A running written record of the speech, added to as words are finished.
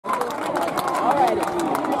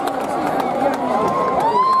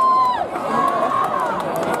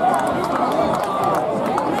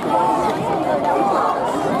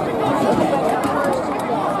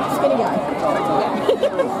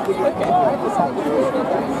So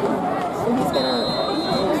he's gonna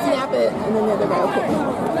snap it, and then the other guy will kick it.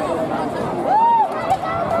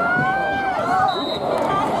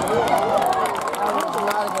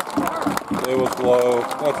 It was low.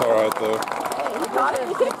 That's all right though. Hey, he got it and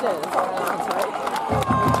he kicked it. That's all that counts, right?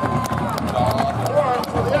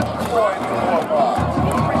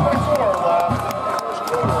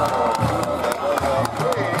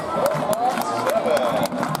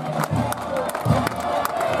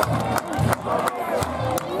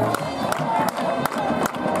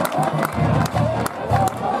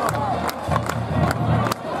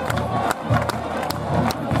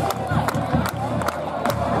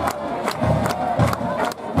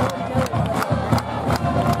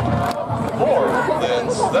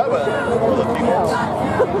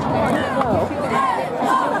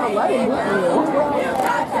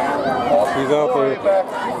 He's out there.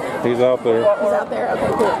 He's out there. He's out there?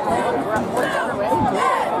 Okay, cool.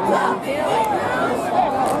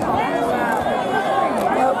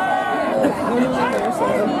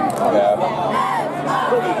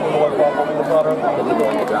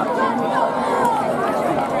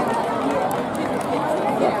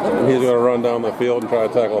 He's going to run down the field and try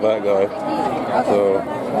to tackle that guy. Okay. So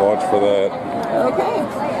watch for that. Okay.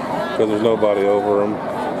 Because there's nobody over him.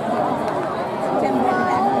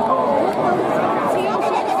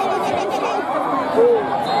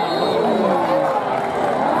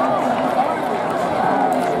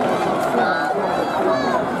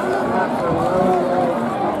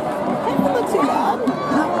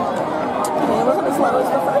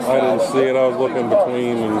 I didn't see it. I was looking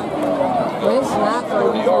between. And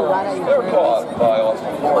They're caught by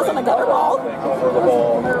Austin. It wasn't a gutter ball.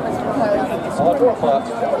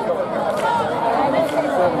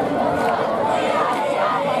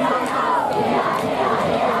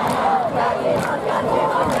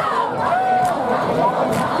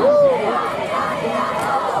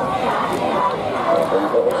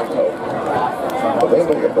 The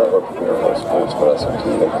mandate of Butler Premier High School's varsity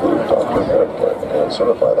team include Dr. Hampton and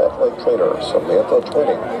certified athlete trainer Samantha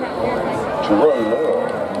Twining to run more.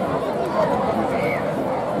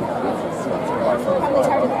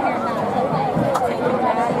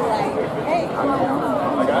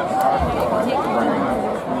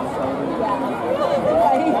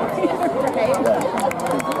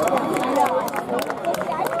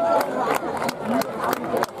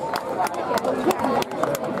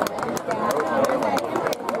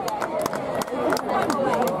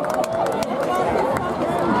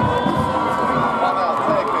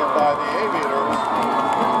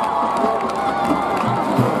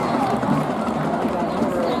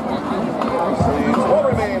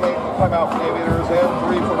 Timeout for the Aviators and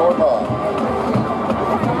 3 for North High.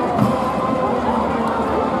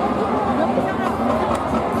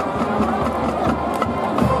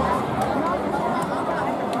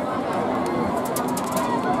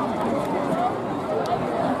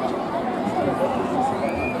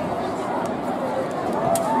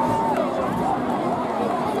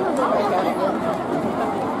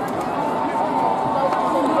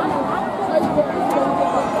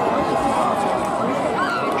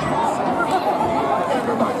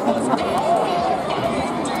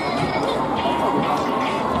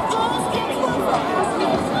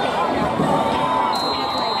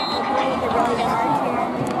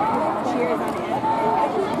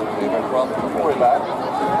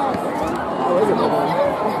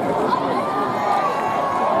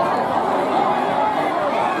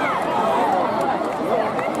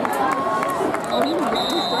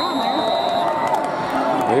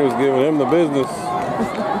 He was giving him the business.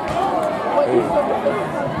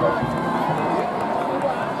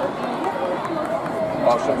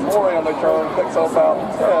 Austin Flory on the turn, picks up out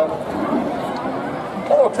 10.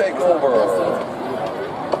 Auto takeover.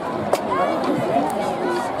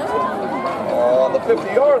 On the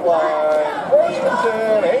 50-yard line,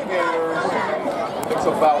 Washington Aviators picks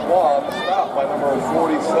up about 1. Stopped by number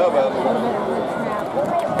 47.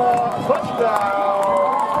 Touchdown.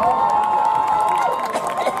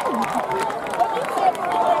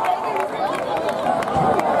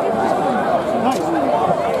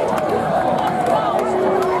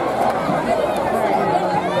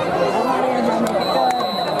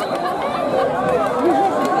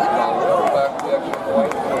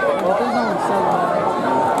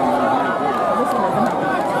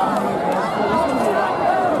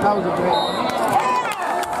 That was a great one.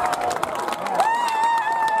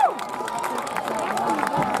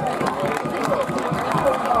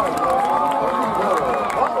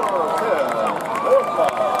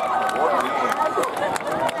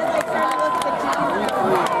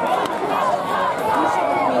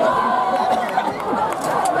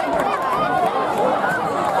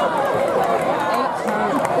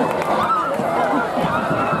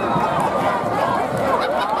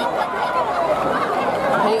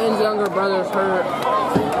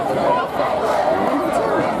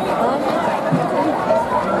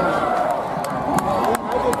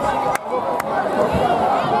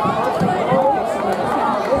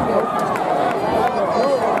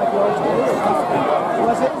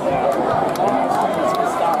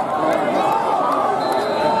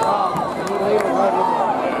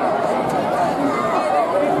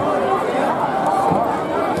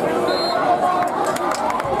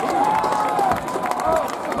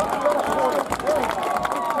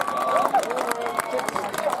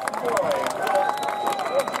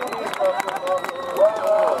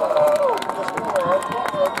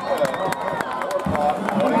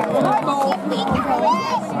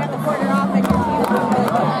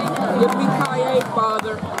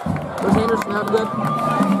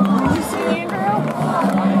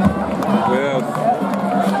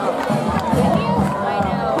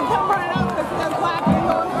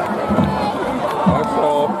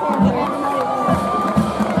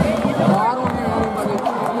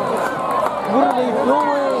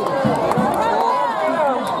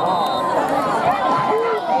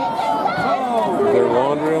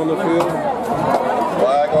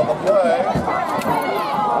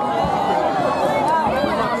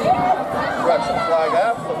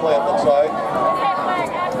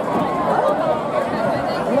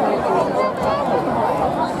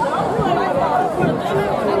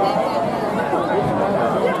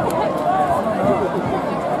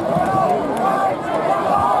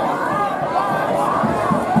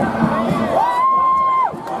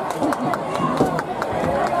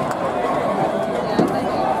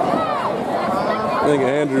 think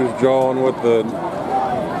Andrew's jawing with the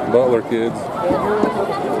Butler kids.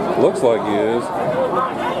 Looks like he is.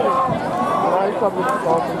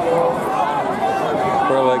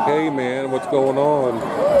 They're like, hey man, what's going on?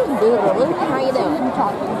 How you doing?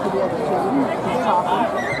 Talking to the other two. Talking.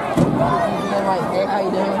 And like, hey, how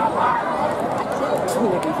you doing? He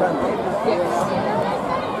would be friendly. Yes.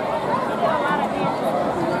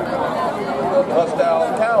 The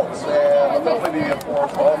touchdown counts and a penalty be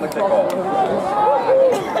enforced on the kickoff.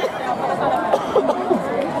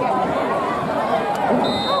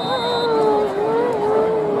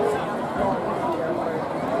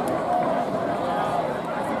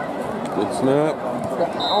 Good snap.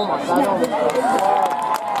 Oh my God.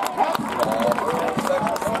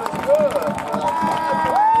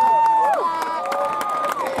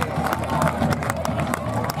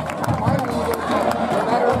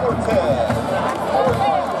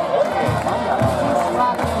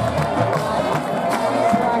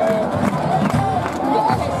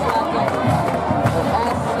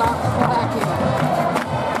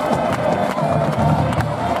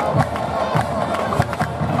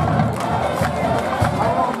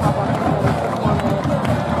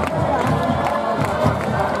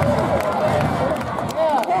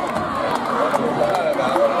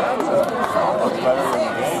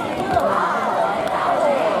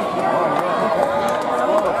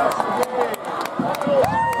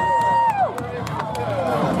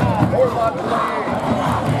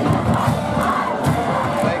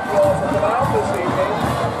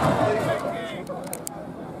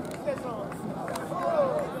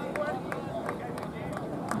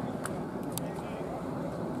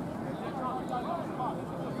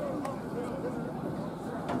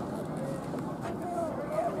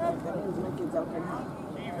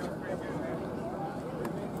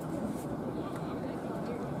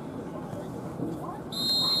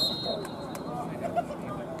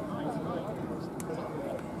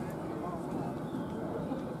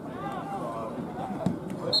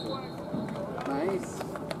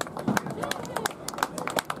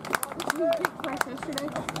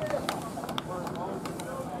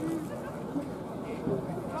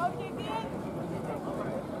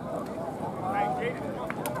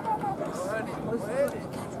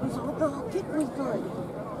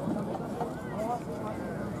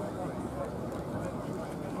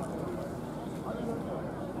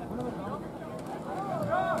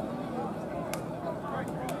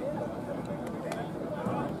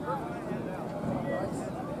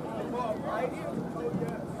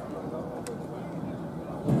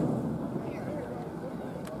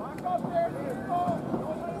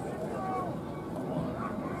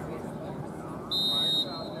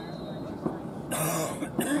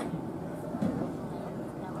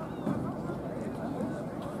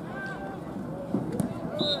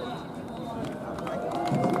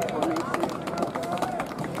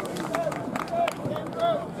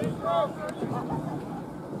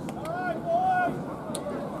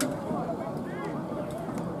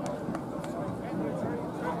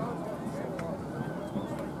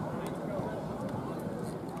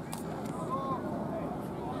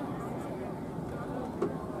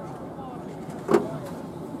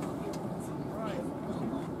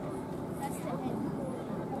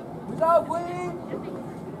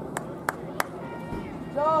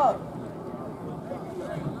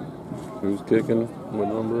 Who's kicking? What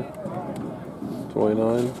number?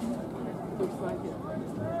 29?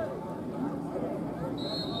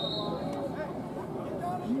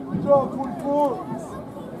 Good job, 24.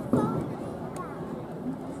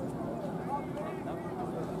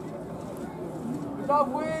 Good job,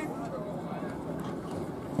 Wade.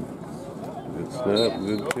 Good snap,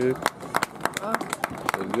 good kick.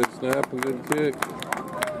 Good snap and good kick.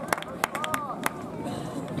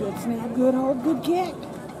 Good snap, good hold, good kick.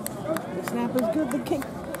 The snap is good, the kick,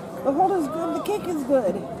 the hold is good, the kick is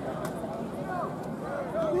good.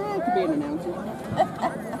 Yeah, it could be an announcer.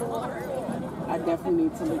 I definitely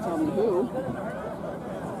need somebody to tell me who.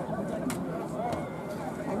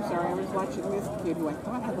 I'm sorry, I was watching this kid who I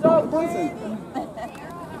thought had the ball, but doesn't.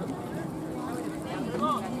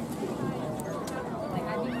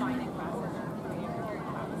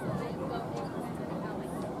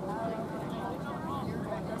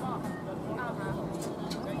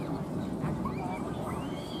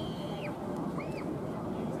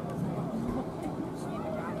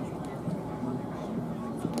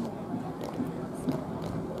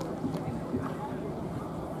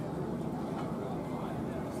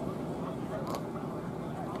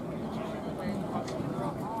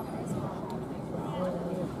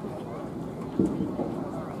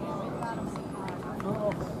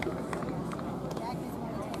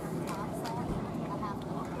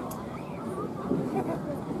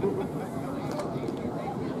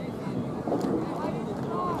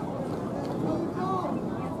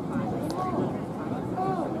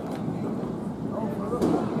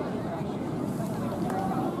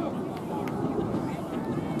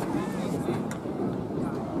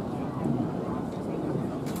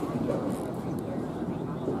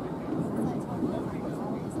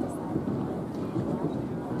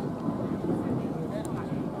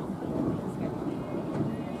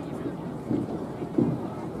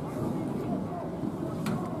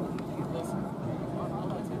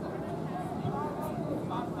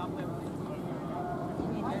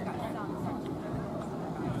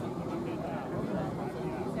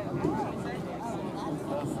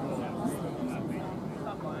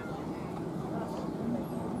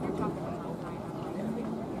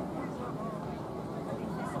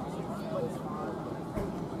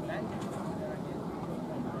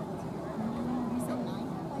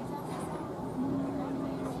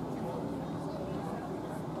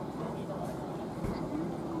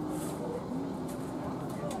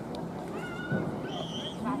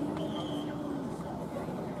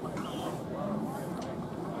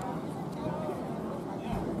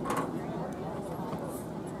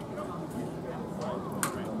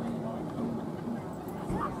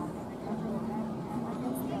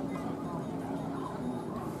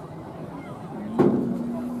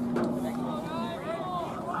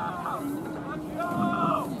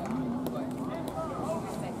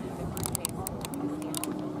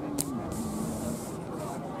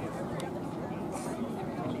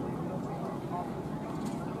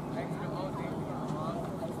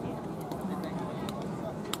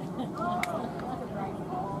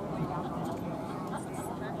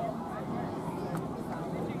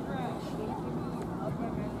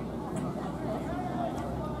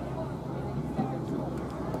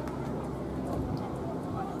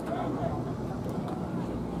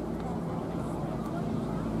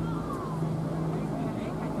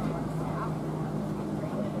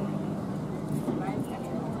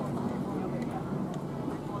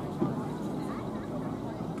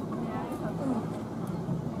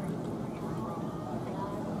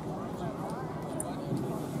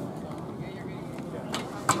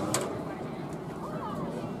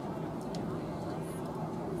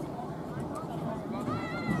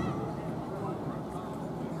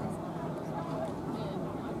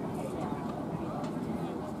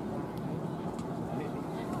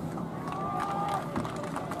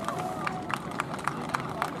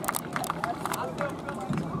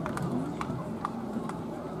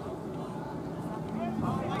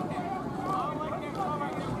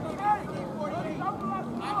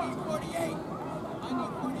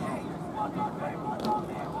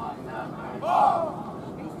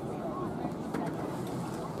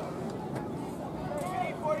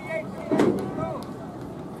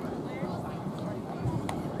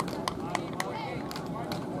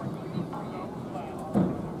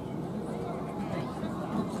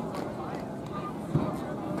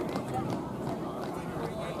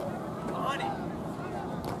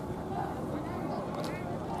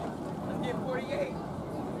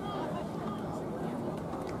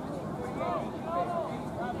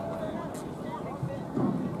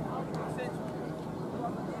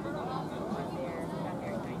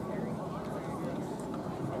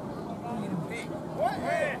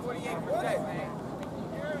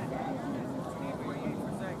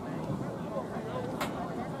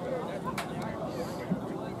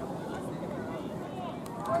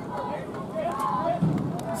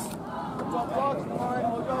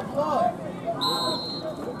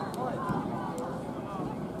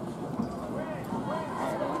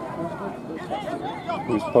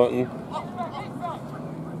 Who's punting?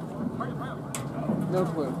 No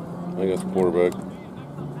clue. I guess quarterback.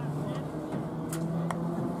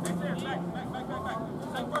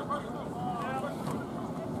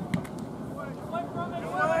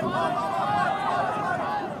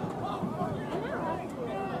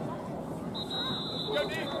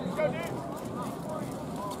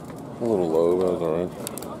 A little low, but that's alright.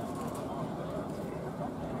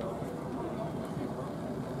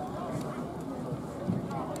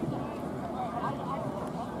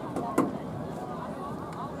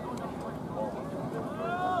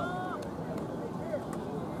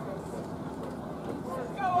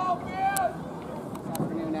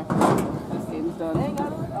 Afternoon after this game's done.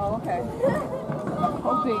 Oh, okay.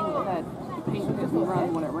 Hoping that the paint didn't run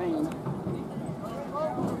when it rained.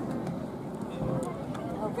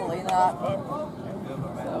 Hopefully not.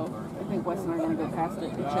 So I think Wes and I are going to go past it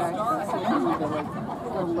to check. So we need to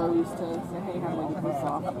go Lowe's to say, hey, how do we get this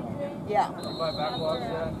off? Yeah.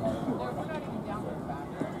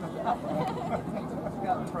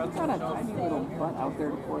 It's got a tiny little butt out there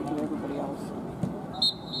before it do everybody else.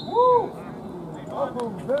 Woo! Oh,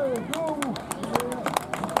 there you go.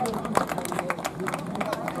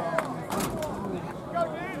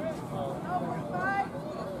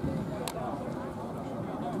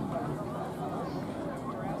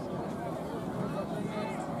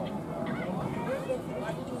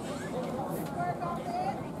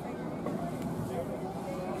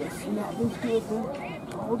 The snap is good,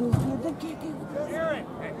 the hold is good, the kick is good.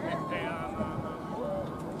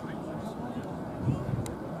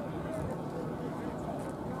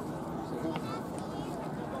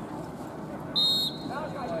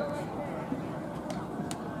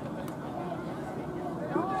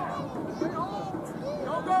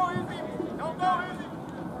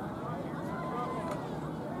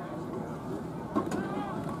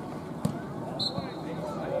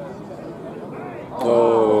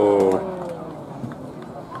 Oh,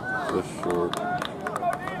 just short.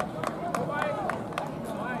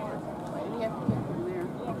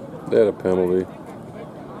 They had a penalty.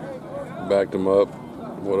 Backed him up,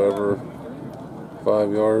 whatever,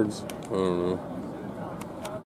 5 yards. I don't know.